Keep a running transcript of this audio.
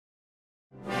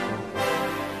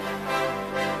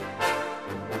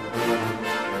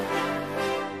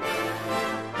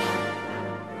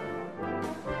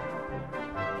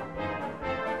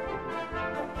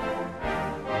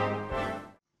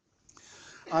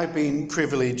I've been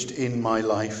privileged in my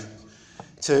life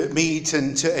to meet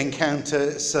and to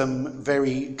encounter some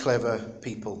very clever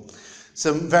people,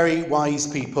 some very wise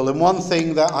people. And one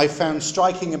thing that I found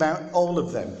striking about all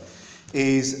of them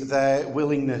is their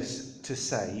willingness to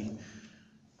say,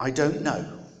 I don't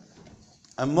know.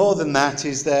 And more than that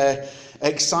is their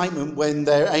excitement when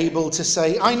they're able to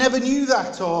say, I never knew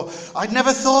that, or I'd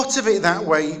never thought of it that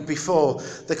way before.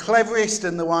 The cleverest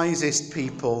and the wisest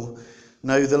people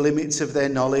know the limits of their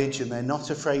knowledge and they're not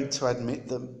afraid to admit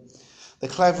them. The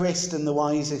cleverest and the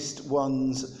wisest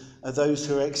ones are those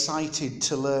who are excited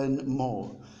to learn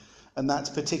more. And that's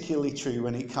particularly true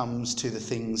when it comes to the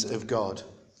things of God.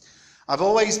 I've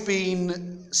always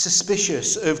been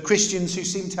suspicious of Christians who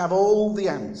seem to have all the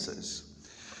answers.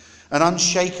 An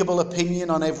unshakable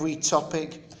opinion on every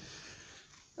topic,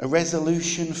 a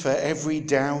resolution for every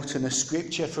doubt and a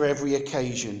scripture for every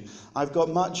occasion. I've got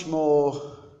much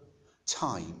more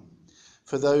time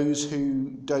for those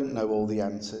who don't know all the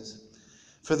answers,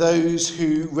 for those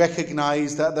who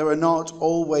recognise that there are not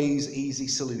always easy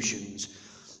solutions.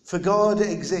 For God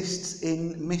exists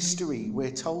in mystery,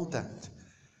 we're told that.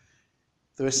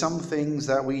 There are some things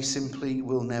that we simply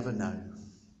will never know.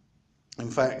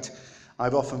 In fact,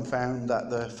 I've often found that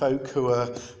the folk who are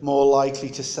more likely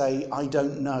to say, I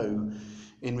don't know,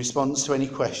 in response to any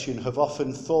question, have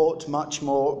often thought much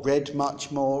more, read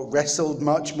much more, wrestled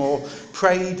much more,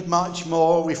 prayed much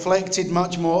more, reflected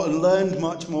much more, and learned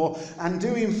much more, and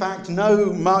do in fact know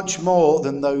much more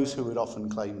than those who would often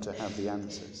claim to have the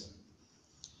answers.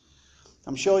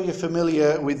 I'm sure you're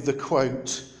familiar with the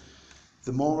quote,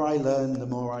 the more I learn, the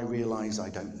more I realise I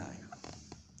don't know.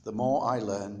 The more I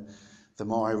learn, the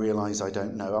more I realise I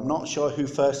don't know. I'm not sure who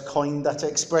first coined that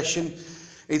expression.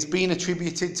 It's been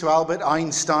attributed to Albert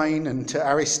Einstein and to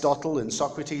Aristotle and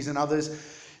Socrates and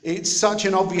others. It's such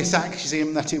an obvious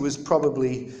axiom that it was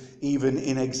probably even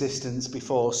in existence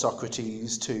before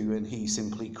Socrates too, and he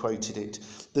simply quoted it.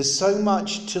 There's so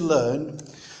much to learn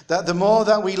that the more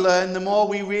that we learn, the more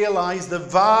we realise the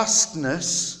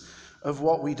vastness of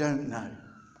what we don't know.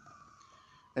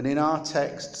 And in our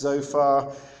text,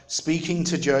 Zophar, speaking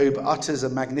to Job, utters a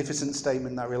magnificent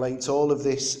statement that relates all of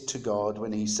this to God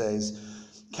when he says,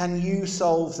 can you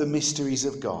solve the mysteries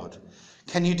of God?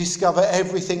 Can you discover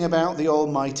everything about the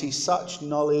Almighty? Such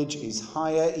knowledge is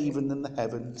higher even than the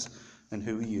heavens. And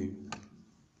who are you?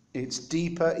 It's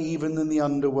deeper even than the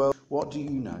underworld. What do you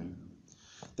know?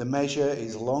 The measure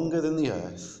is longer than the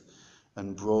earth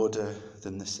and broader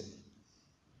than the sea.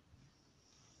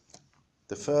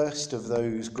 The first of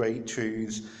those great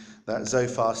truths that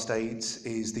Zophar states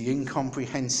is the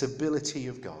incomprehensibility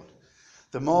of God.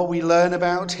 The more we learn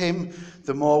about him,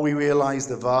 the more we realise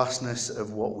the vastness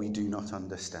of what we do not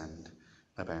understand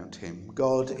about him.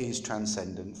 God is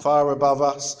transcendent, far above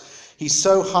us. He's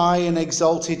so high and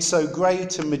exalted, so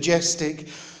great and majestic,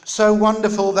 so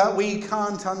wonderful that we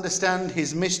can't understand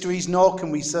his mysteries, nor can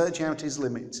we search out his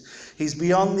limits. He's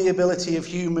beyond the ability of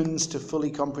humans to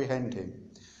fully comprehend him.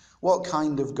 What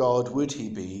kind of God would he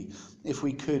be if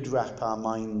we could wrap our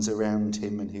minds around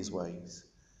him and his ways?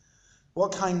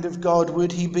 What kind of God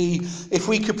would he be if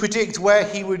we could predict where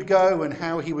he would go and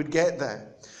how he would get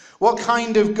there? What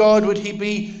kind of God would he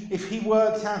be if he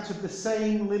worked out of the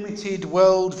same limited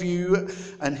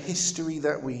worldview and history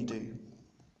that we do?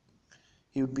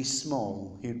 He would be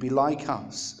small. He would be like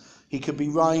us. He could be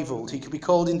rivaled. He could be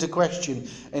called into question,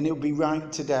 and it would be right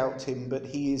to doubt him, but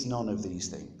he is none of these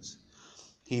things.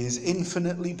 He is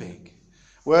infinitely big,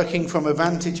 working from a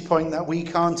vantage point that we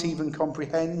can't even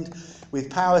comprehend, with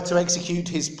power to execute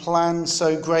his plan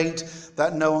so great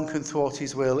that no one can thwart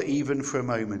his will even for a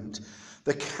moment.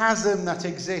 The chasm that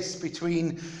exists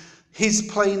between his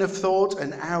plane of thought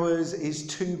and ours is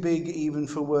too big even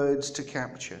for words to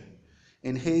capture.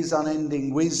 In his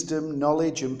unending wisdom,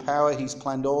 knowledge and power, he's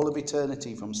planned all of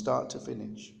eternity from start to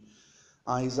finish.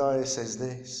 Isaiah says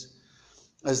this,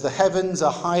 as the heavens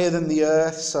are higher than the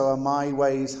earth, so are my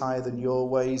ways higher than your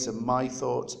ways, and my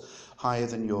thoughts higher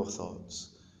than your thoughts.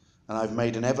 And I've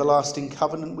made an everlasting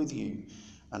covenant with you,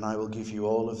 and I will give you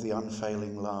all of the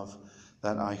unfailing love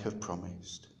that I have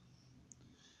promised.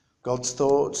 God's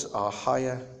thoughts are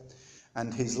higher,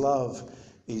 and his love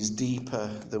is deeper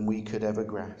than we could ever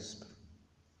grasp.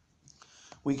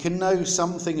 We can know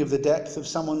something of the depth of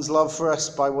someone's love for us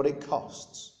by what it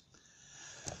costs.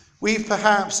 We've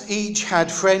perhaps each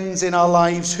had friends in our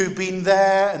lives who've been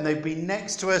there and they've been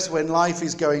next to us when life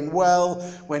is going well,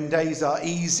 when days are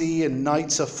easy and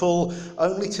nights are full,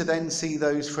 only to then see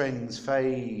those friends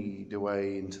fade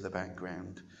away into the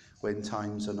background when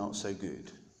times are not so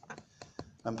good.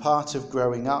 And part of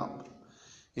growing up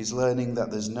is learning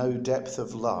that there's no depth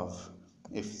of love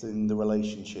if in the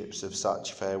relationships of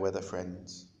such fair weather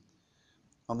friends.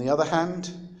 On the other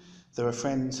hand, there are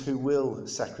friends who will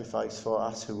sacrifice for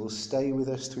us, who will stay with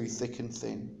us through thick and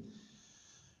thin.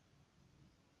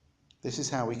 This is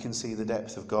how we can see the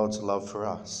depth of God's love for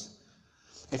us.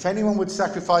 If anyone would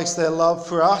sacrifice their love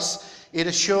for us, it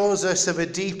assures us of a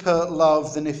deeper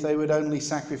love than if they would only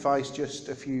sacrifice just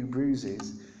a few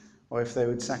bruises, or if they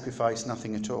would sacrifice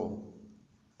nothing at all.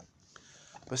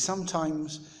 But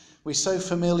sometimes we're so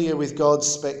familiar with God's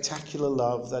spectacular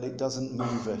love that it doesn't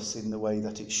move us in the way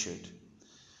that it should.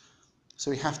 So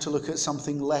we have to look at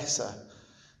something lesser,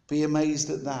 be amazed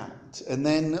at that, and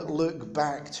then look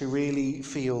back to really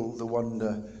feel the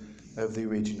wonder of the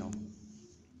original.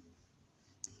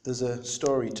 There's a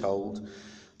story told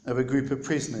of a group of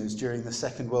prisoners during the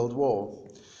Second World War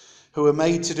who were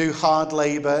made to do hard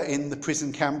labour in the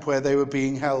prison camp where they were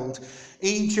being held.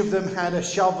 Each of them had a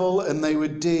shovel and they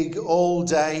would dig all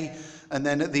day and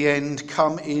then at the end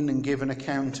come in and give an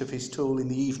account of his tool in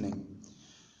the evening.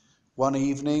 One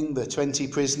evening, the 20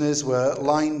 prisoners were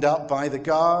lined up by the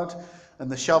guard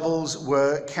and the shovels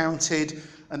were counted,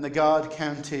 and the guard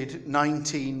counted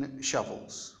 19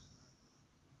 shovels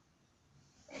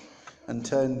and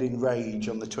turned in rage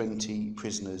on the 20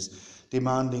 prisoners,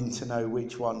 demanding to know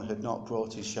which one had not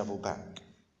brought his shovel back.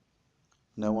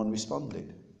 No one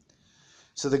responded.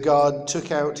 So the guard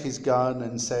took out his gun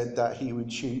and said that he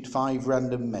would shoot 5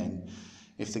 random men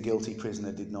if the guilty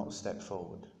prisoner did not step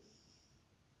forward.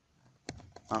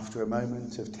 After a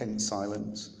moment of tense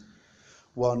silence,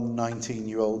 one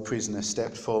 19-year-old prisoner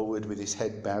stepped forward with his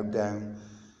head bowed down.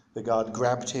 The guard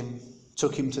grabbed him,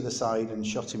 took him to the side and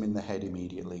shot him in the head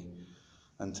immediately,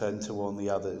 and turned to warn the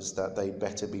others that they'd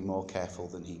better be more careful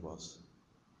than he was.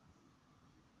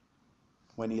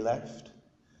 When he left,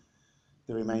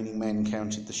 the remaining men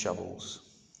counted the shovels,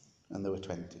 and there were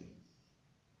 20.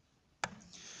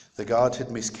 The guard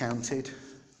had miscounted,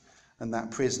 and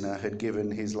that prisoner had given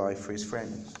his life for his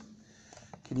friends.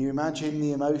 Can you imagine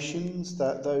the emotions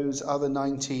that those other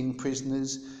 19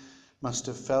 prisoners must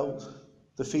have felt?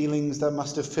 The feelings that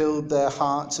must have filled their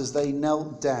hearts as they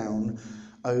knelt down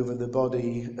over the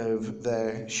body of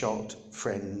their shot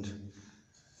friend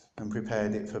and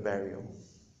prepared it for burial.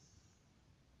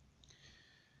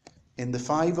 In the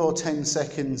 5 or 10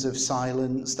 seconds of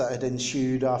silence that had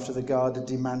ensued after the guard had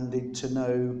demanded to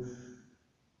know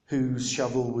whose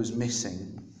shovel was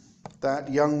missing,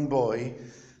 that young boy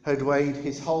had weighed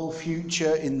his whole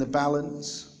future in the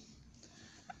balance,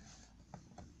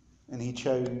 and he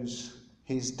chose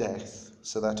his death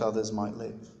so that others might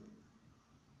live.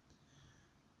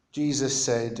 Jesus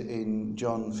said in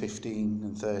John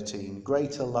 15:13,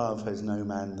 "Greater love has no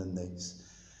man than this,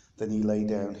 than he lay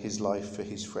down his life for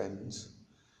his friends."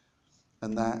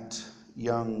 And that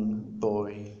young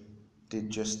boy did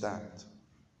just that.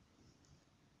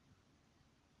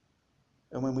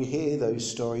 And when we hear those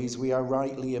stories, we are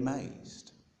rightly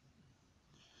amazed.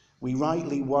 We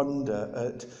rightly wonder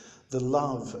at the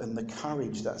love and the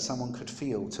courage that someone could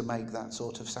feel to make that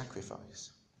sort of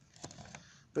sacrifice.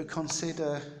 But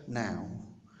consider now,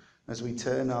 as we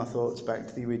turn our thoughts back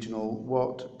to the original,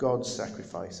 what God's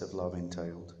sacrifice of love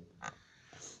entailed.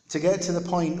 To get to the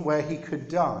point where he could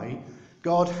die,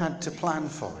 God had to plan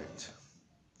for it.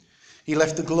 He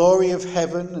left the glory of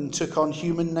heaven and took on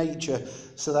human nature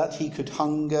so that he could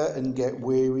hunger and get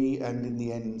weary and in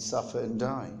the end suffer and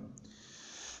die.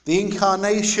 The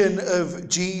incarnation of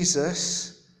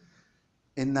Jesus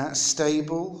in that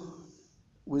stable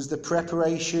was the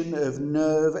preparation of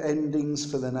nerve endings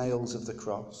for the nails of the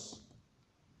cross.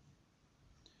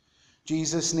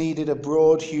 Jesus needed a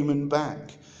broad human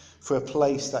back for a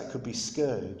place that could be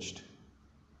scourged.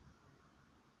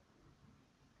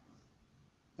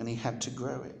 And he had to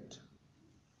grow it.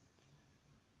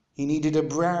 He needed a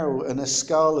brow and a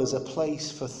skull as a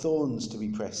place for thorns to be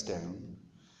pressed down.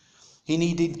 He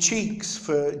needed cheeks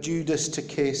for Judas to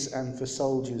kiss and for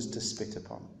soldiers to spit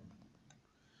upon.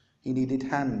 He needed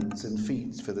hands and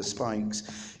feet for the spikes.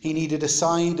 He needed a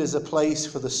side as a place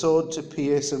for the sword to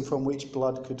pierce and from which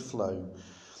blood could flow.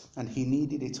 And he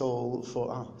needed it all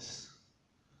for us.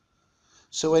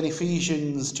 So when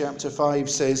Ephesians chapter 5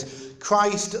 says,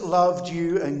 "Christ loved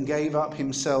you and gave up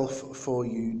himself for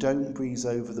you," don't breeze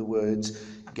over the words,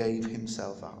 "gave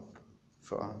himself up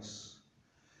for us."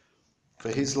 For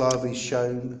his love is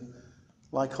shown,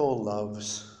 like all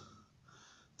loves.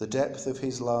 The depth of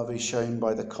his love is shown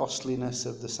by the costliness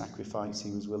of the sacrifice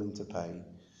he was willing to pay.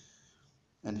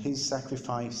 And his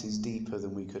sacrifice is deeper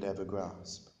than we could ever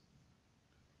grasp.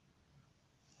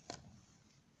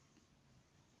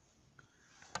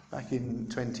 Back in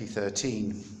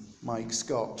 2013, Mike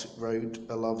Scott wrote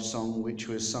a love song which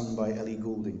was sung by Ellie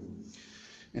Goulding.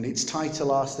 And its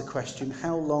title asked the question,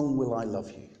 how long will I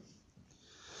love you?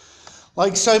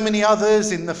 Like so many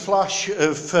others in the flush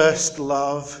of first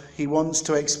love, he wants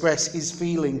to express his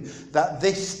feeling that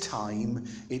this time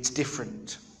it's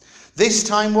different. This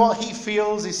time what he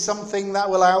feels is something that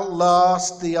will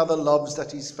outlast the other loves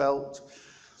that he's felt.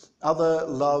 Other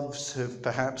loves have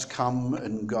perhaps come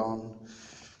and gone.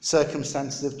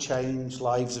 Circumstances have changed,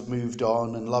 lives have moved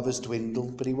on, and love has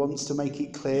dwindled, but he wants to make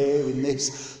it clear in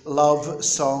this love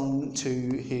song to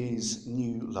his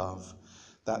new love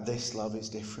that this love is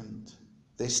different.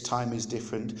 This time is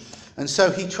different. And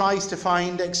so he tries to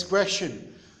find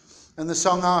expression. And the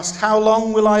song asks, how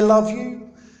long will I love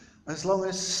you? As long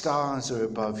as stars are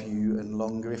above you, and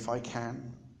longer if I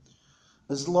can.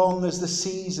 As long as the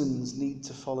seasons need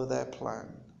to follow their plan.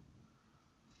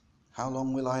 How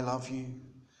long will I love you?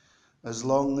 As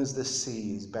long as the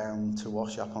sea is bound to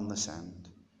wash up on the sand.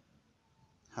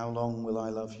 How long will I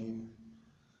love you?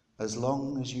 As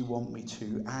long as you want me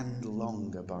to, and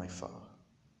longer by far.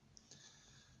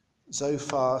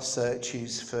 Zophar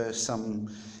searches for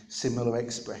some similar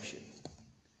expression.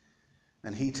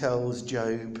 And he tells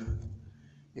Job,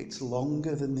 it's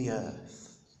longer than the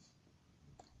earth.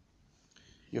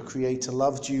 Your Creator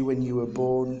loved you when you were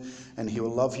born, and he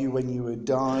will love you when you will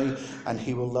die, and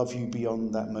he will love you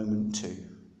beyond that moment too.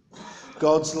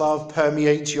 God's love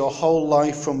permeates your whole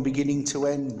life from beginning to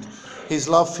end. His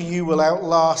love for you will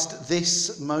outlast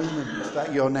this moment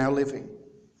that you're now living.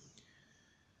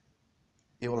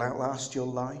 It will outlast your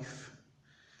life.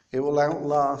 It will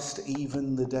outlast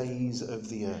even the days of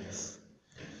the earth.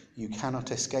 You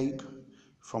cannot escape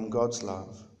from God's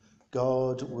love.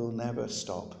 God will never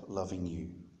stop loving you.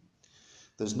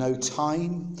 There's no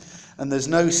time and there's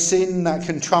no sin that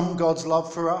can trump God's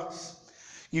love for us.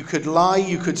 You could lie,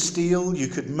 you could steal, you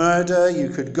could murder, you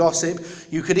could gossip,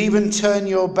 you could even turn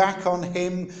your back on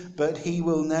him, but he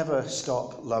will never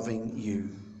stop loving you.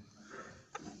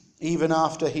 Even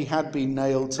after he had been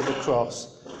nailed to the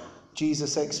cross,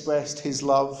 Jesus expressed his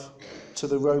love to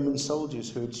the Roman soldiers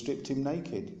who had stripped him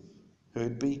naked, who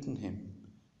had beaten him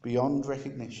beyond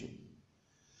recognition.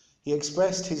 He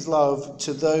expressed his love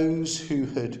to those who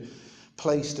had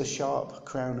placed a sharp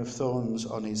crown of thorns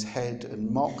on his head and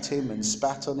mocked him and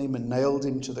spat on him and nailed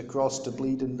him to the cross to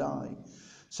bleed and die.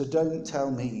 So don't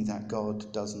tell me that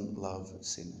God doesn't love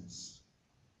sinners.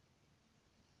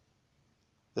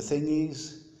 The thing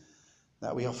is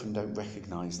that we often don't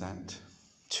recognise that.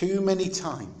 Too many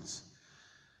times,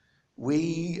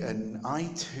 we, and I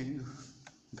too,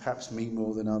 perhaps me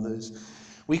more than others,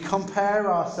 we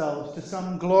compare ourselves to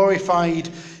some glorified,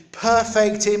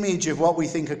 perfect image of what we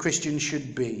think a Christian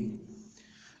should be,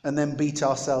 and then beat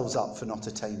ourselves up for not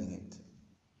attaining it.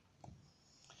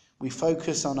 We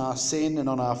focus on our sin and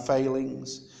on our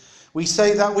failings. We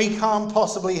say that we can't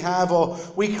possibly have or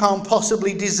we can't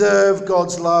possibly deserve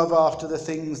God's love after the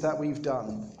things that we've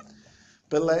done.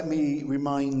 But let me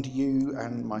remind you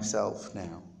and myself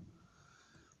now.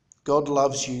 God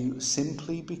loves you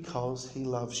simply because he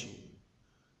loves you.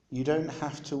 You don't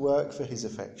have to work for his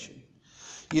affection.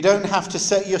 You don't have to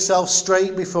set yourself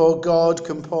straight before God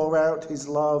can pour out his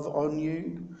love on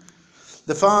you.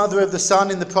 The father of the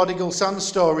son in the prodigal son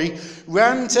story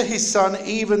ran to his son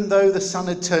even though the son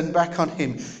had turned back on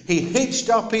him. He hitched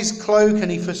up his cloak and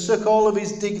he forsook all of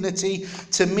his dignity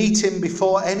to meet him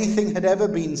before anything had ever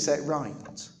been set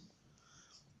right.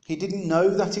 He didn't know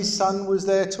that his son was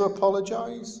there to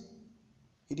apologise.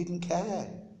 He didn't care.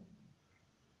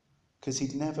 Because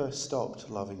he'd never stopped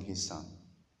loving his son.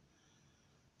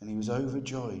 And he was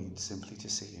overjoyed simply to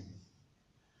see him.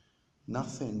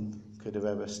 Nothing could have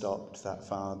ever stopped that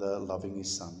father loving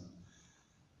his son.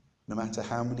 No matter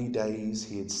how many days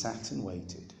he had sat and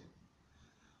waited.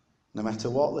 No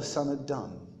matter what the son had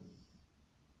done,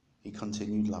 he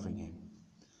continued loving him.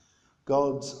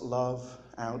 God's love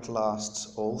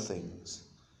outlasts all things.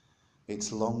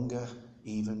 It's longer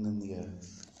even than the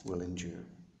earth will endure.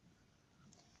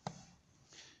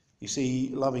 You see,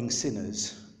 loving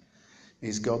sinners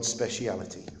is God's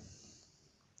speciality.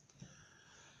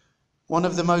 One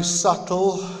of the most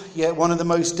subtle, yet one of the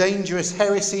most dangerous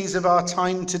heresies of our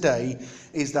time today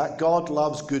is that God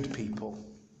loves good people.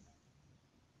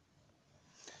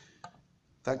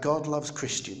 That God loves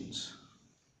Christians.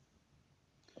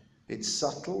 It's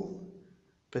subtle,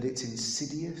 but it's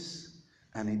insidious,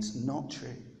 and it's not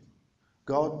true.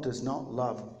 God does not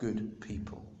love good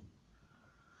people.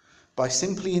 By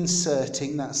simply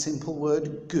inserting that simple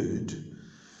word good,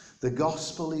 the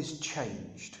gospel is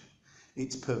changed.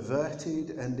 It's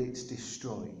perverted and it's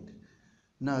destroyed.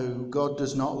 No, God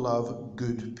does not love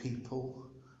good people.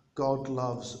 God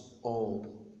loves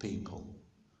all people.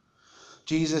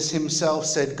 Jesus himself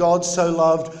said, God so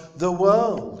loved the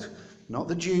world, not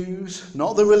the Jews,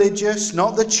 not the religious,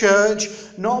 not the church,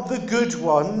 not the good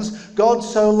ones. God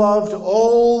so loved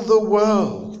all the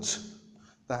world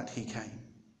that he came.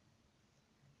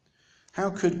 How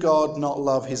could God not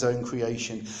love his own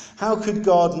creation? How could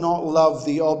God not love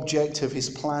the object of his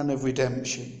plan of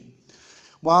redemption?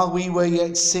 While we were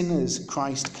yet sinners,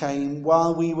 Christ came.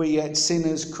 While we were yet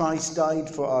sinners, Christ died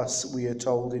for us, we are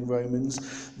told in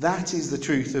Romans. That is the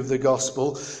truth of the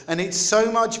gospel, and it's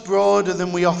so much broader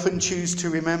than we often choose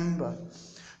to remember.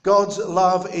 God's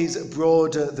love is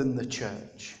broader than the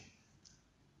church.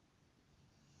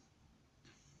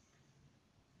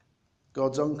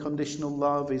 God's unconditional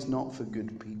love is not for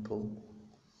good people.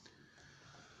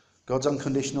 God's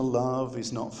unconditional love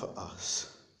is not for us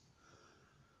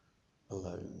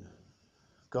alone.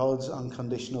 God's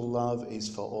unconditional love is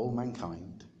for all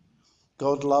mankind.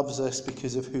 God loves us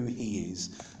because of who he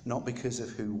is, not because of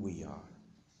who we are.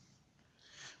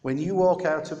 When you walk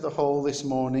out of the hall this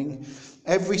morning,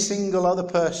 every single other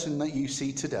person that you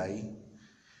see today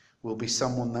will be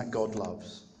someone that God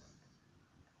loves.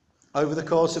 Over the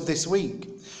course of this week,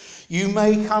 you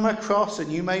may come across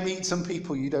and you may meet some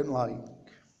people you don't like.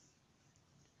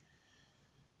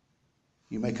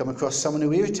 You may come across someone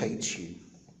who irritates you,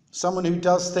 someone who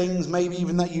does things maybe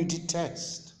even that you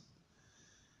detest.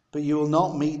 But you will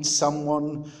not meet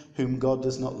someone whom God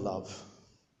does not love.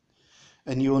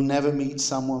 And you will never meet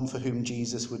someone for whom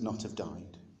Jesus would not have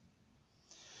died.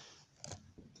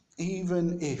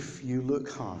 Even if you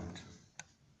look hard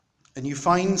and you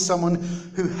find someone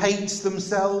who hates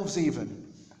themselves even,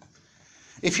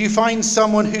 if you find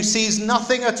someone who sees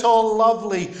nothing at all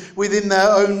lovely within their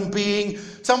own being,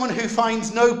 someone who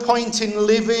finds no point in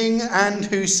living and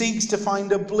who seeks to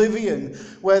find oblivion,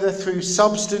 whether through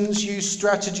substance use,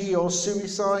 strategy or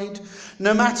suicide,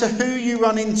 no matter who you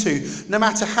run into, no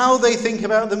matter how they think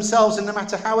about themselves and no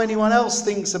matter how anyone else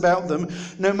thinks about them,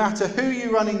 no matter who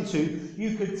you run into,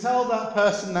 you could tell that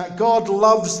person that God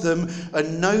loves them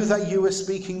and know that you are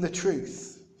speaking the truth.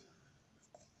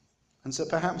 And so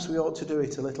perhaps we ought to do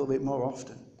it a little bit more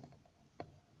often,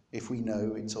 if we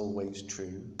know it's always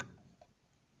true.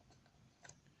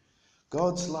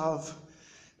 God's love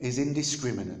is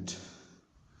indiscriminate.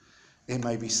 It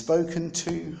may be spoken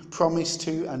to, promised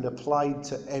to, and applied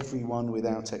to everyone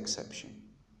without exception.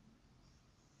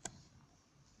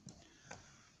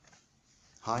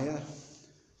 Higher,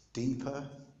 deeper,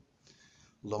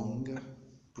 longer,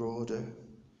 broader.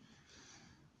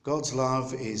 God's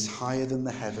love is higher than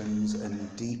the heavens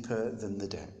and deeper than the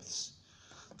depths.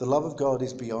 The love of God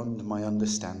is beyond my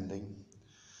understanding.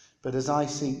 But as I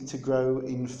seek to grow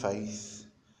in faith,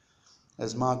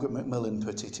 as Margaret Macmillan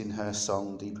put it in her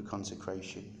song, Deeper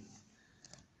Consecration,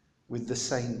 with the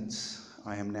saints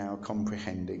I am now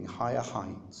comprehending higher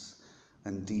heights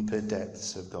and deeper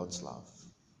depths of God's love.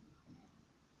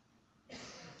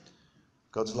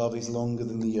 God's love is longer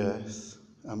than the earth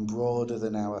and broader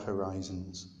than our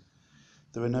horizons.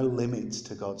 There are no limits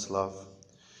to God's love.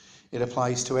 It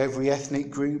applies to every ethnic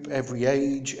group, every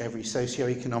age, every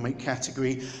socio-economic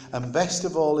category, and best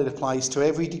of all, it applies to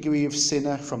every degree of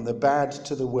sinner, from the bad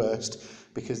to the worst,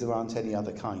 because there aren't any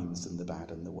other kinds than the bad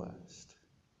and the worst.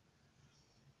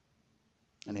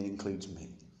 And it includes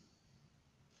me.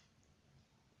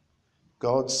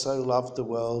 God so loved the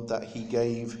world that he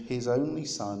gave his only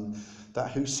Son,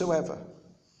 that whosoever,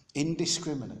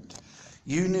 indiscriminate,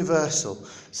 universal,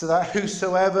 so that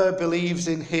whosoever believes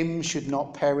in him should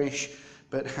not perish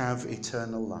but have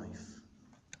eternal life.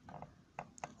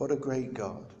 What a great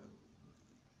God.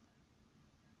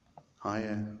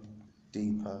 Higher,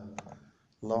 deeper,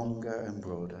 longer and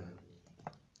broader.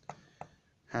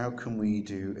 How can we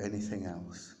do anything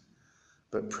else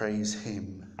but praise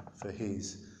him for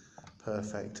his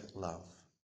perfect love?